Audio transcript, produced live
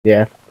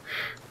Yeah.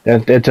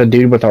 It's a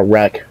dude with a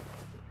wreck.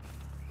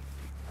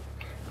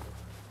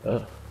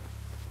 That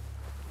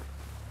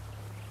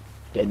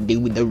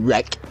dude with the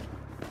wreck.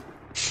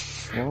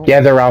 Well,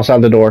 Yeah, they're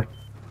outside the door.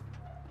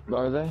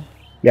 are they?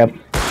 Yep.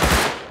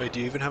 Wait, do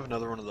you even have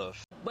another one of the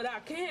But I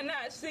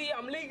cannot see,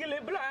 I'm legally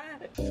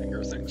blind.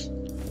 finger things?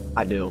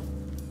 I do.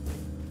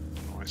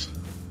 Nice.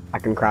 I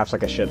can craft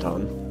like a shit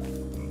ton.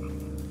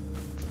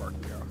 Fuck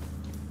yeah.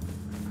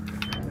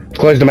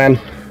 Close the man.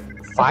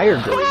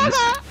 Fire greens?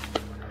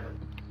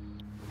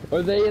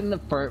 Are they in the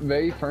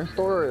very first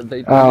door, or are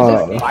they?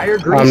 Fire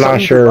greens? I'm not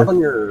something sure. on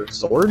your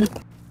sword?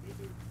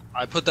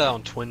 I put that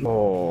on twin.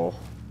 Oh.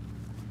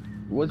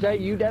 Was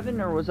that you,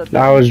 Devin, or was that?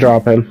 I was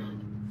dropping.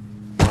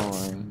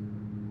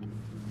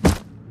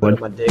 What?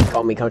 My dick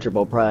called me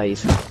comfortable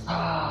price.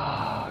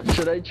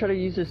 Should I try to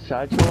use this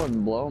satchel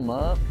and blow him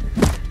up?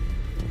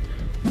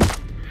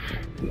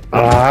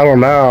 I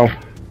don't know.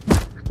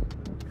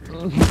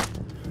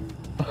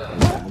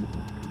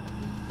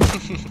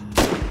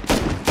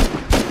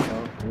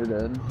 Oh, you're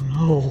dead.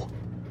 No.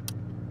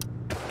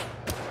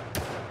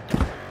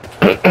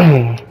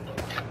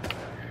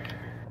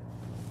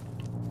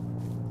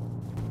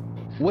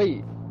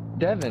 Wait,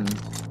 Devin.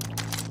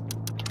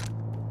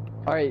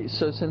 Alright,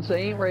 so since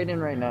they ain't raiding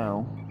right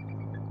now,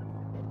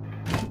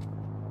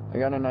 I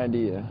got an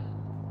idea.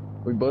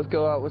 We both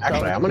go out with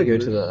Actually, I'm gonna go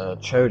to the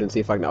chode and see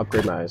if I can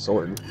upgrade my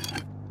sword.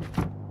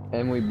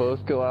 and we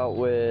both go out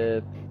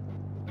with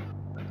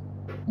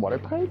water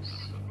pipes?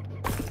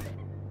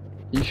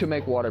 You should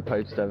make water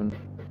pipes, Devin.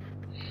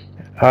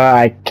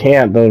 I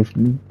can't. Those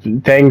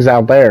things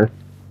out there.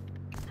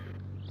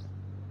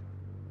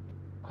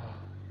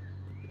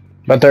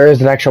 But there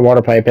is an extra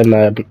water pipe in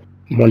the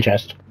one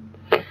chest.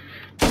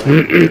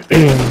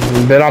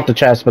 They're not the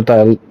chest, but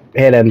the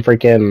hidden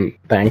freaking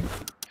thing.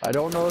 I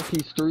don't know if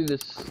he's through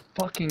this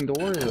fucking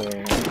door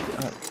though.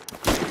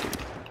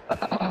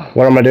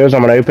 What I'm gonna do is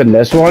I'm gonna open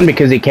this one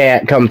because he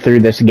can't come through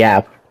this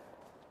gap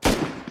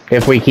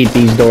if we keep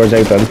these doors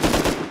open.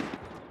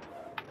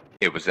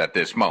 It was at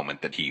this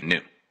moment that he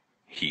knew.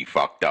 He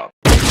fucked up.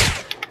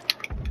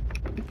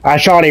 I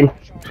shot him.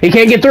 He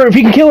can't get through. If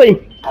he can kill him.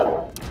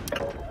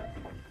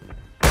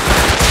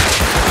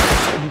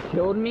 You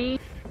killed me?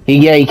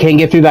 Yeah, he can't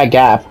get through that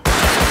gap.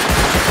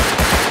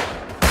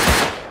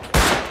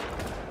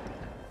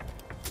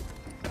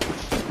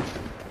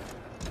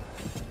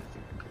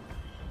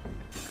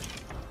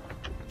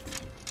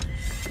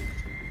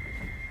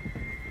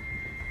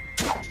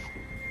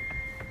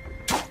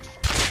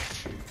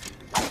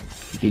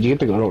 Did you get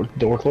the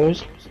door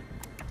closed?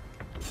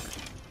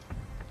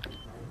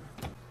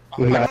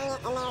 No. And they're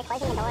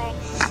closing the door.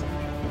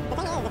 The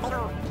thing is, if they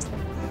don't...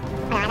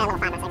 I had a little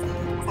 5 or 6.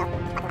 So,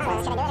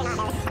 should I do it or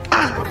not?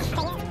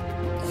 Thing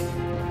is,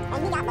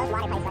 and he got both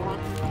water pipes over there.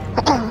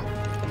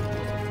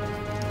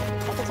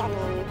 Because he showed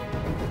me.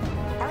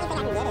 The only thing I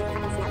can get is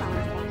fucking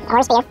snowball.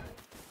 Or spear.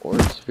 Or a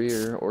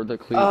spear, or the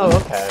cleaver. Oh,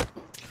 okay.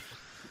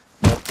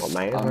 Well,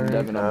 man,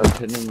 Devin, I'm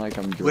pretending like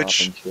I'm dropping Which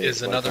shit.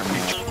 is another like I'm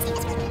not.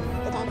 feature.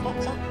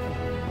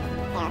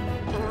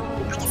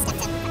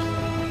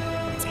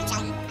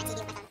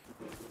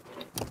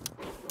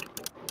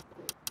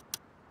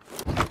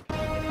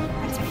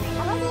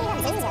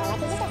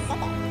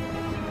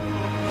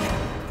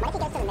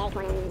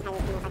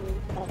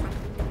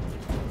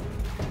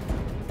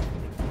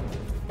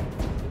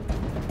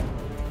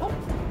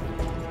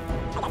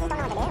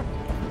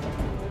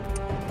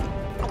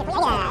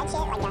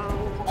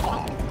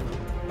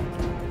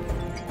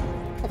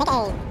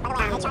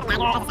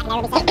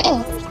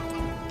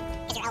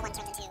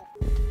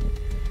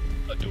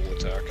 A dual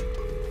attack.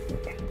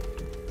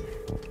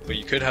 But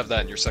you could have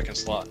that in your second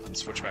slot and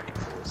switch back and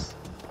forth.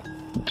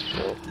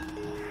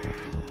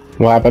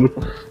 What happened?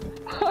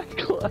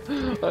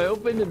 I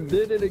opened and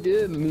did it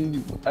again.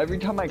 And every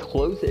time I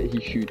close it, he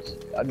shoots.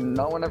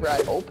 Not whenever I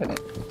open it.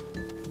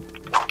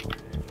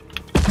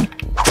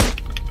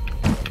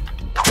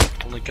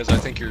 Only because I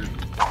think you're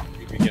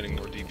be getting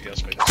more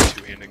DPS by just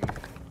two-handing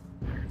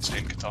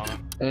insane katana.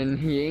 And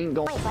he ain't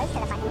going. Close to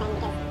the fucking thing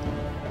because...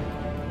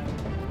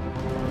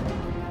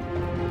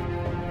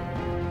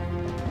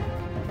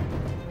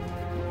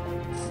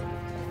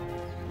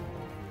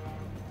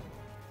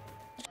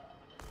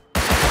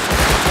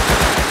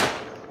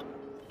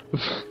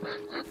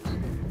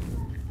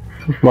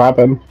 What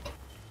happened?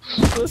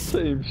 The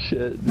same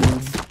shit,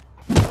 dude.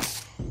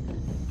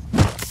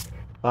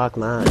 Fuck,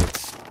 man.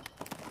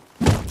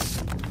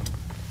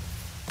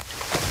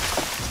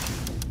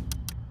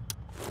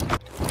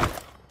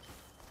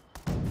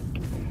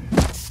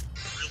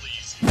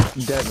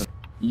 Devin,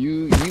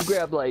 you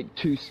grab like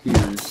 2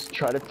 spears,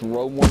 try to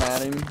throw one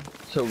at him.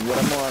 So what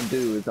I'm gonna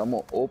do is I'm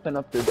gonna open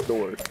up this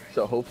door,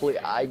 so hopefully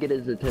I get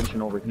his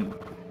attention over here.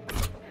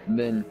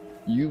 Then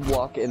you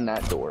walk in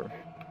that door,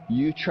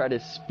 you try to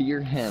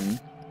spear him,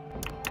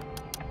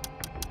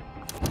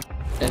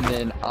 and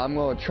then I'm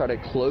gonna try to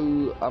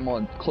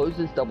close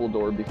this double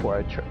door before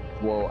I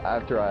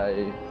after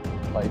I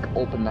like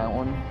open that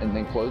one and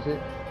then close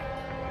it.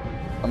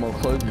 I'm gonna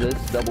close this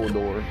double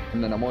door,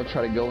 and then I'm gonna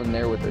try to go in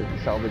there with a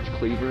salvage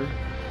cleaver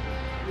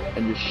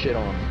and just shit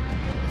on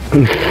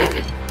him.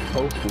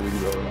 Hopefully,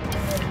 bro.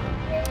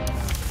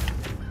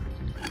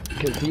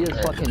 Cause he has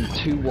fucking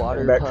 2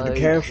 water Back to the pipes,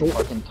 castle.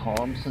 fucking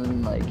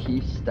Thompson, like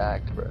he's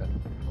stacked, bro.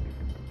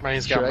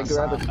 Ryan's Should got I my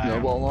grab a side now.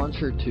 snowball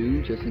launcher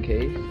too, just in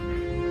case?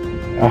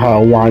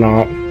 Why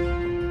not?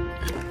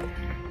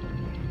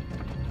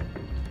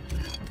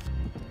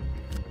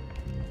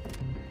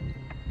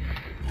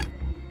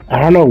 I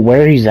don't know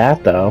where he's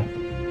at though.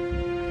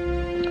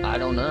 I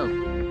don't know.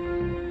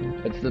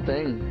 That's the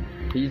thing.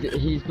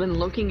 He's been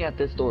looking at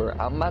this door.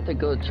 I'm about to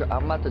go.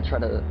 I'm about to try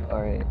to.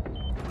 All right.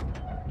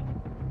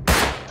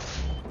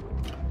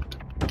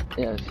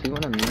 Yeah. See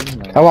what I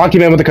mean? I locked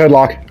him in with the code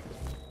lock.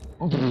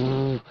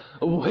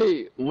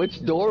 Wait,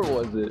 which door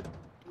was it?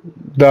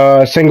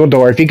 The single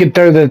door. If you could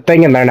throw the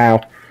thing in there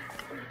now.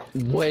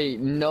 Wait,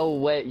 no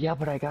way. Yeah,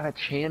 but I got a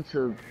chance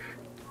of.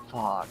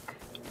 Fuck.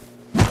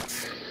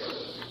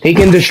 He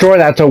can destroy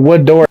that. It's a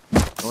wood door. Know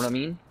what I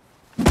mean?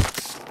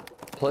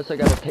 Plus, I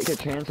gotta take a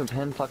chance of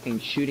him fucking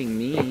shooting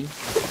me.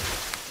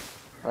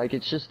 Like,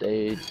 it's just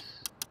AIDS.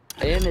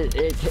 And it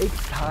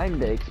takes time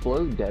to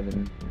explode,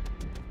 Devin.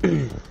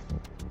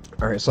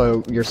 Alright,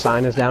 so your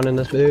sign is down in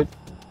this boot?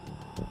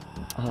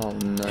 Oh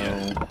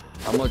no.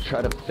 I'm gonna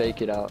try to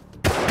fake it out.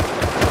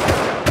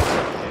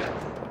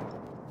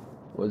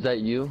 Was that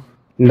you?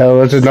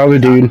 No, that's another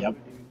dude. Yep.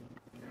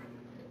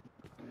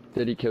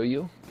 Did he kill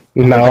you?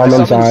 No, I'm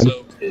inside.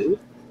 So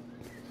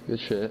Good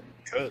shit.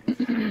 good.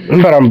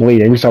 But I'm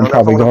bleeding, so I'm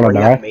probably gonna gonna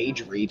that die.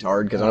 mage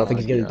retard, because I don't think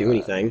he's gonna do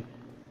anything.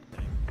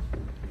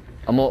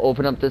 I'm gonna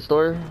open up this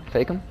door,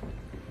 fake him.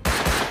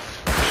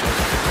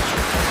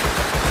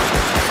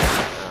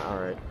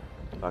 Alright.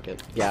 Fuck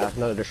it. Yeah,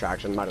 another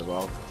distraction, might as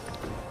well.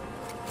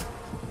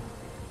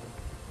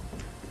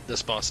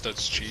 This boss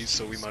does cheese,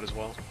 so we might as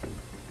well.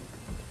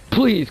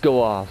 Please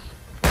go off.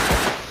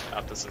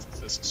 This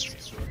is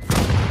cheese.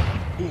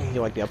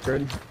 You like the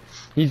upgrade?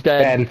 He's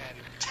dead. Ben.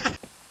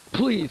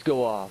 Please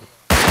go off.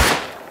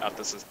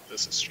 This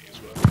is cheese.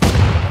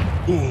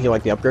 You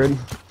like the upgrade?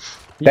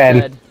 He's Ben.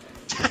 dead.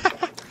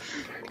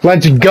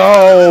 Let's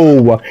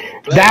go!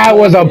 That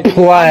was a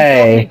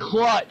play! I'm fucking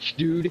clutch,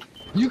 dude.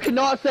 You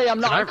cannot say I'm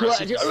not Can I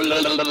clutch. resist?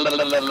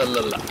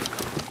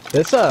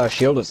 This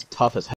shield is tough as hell.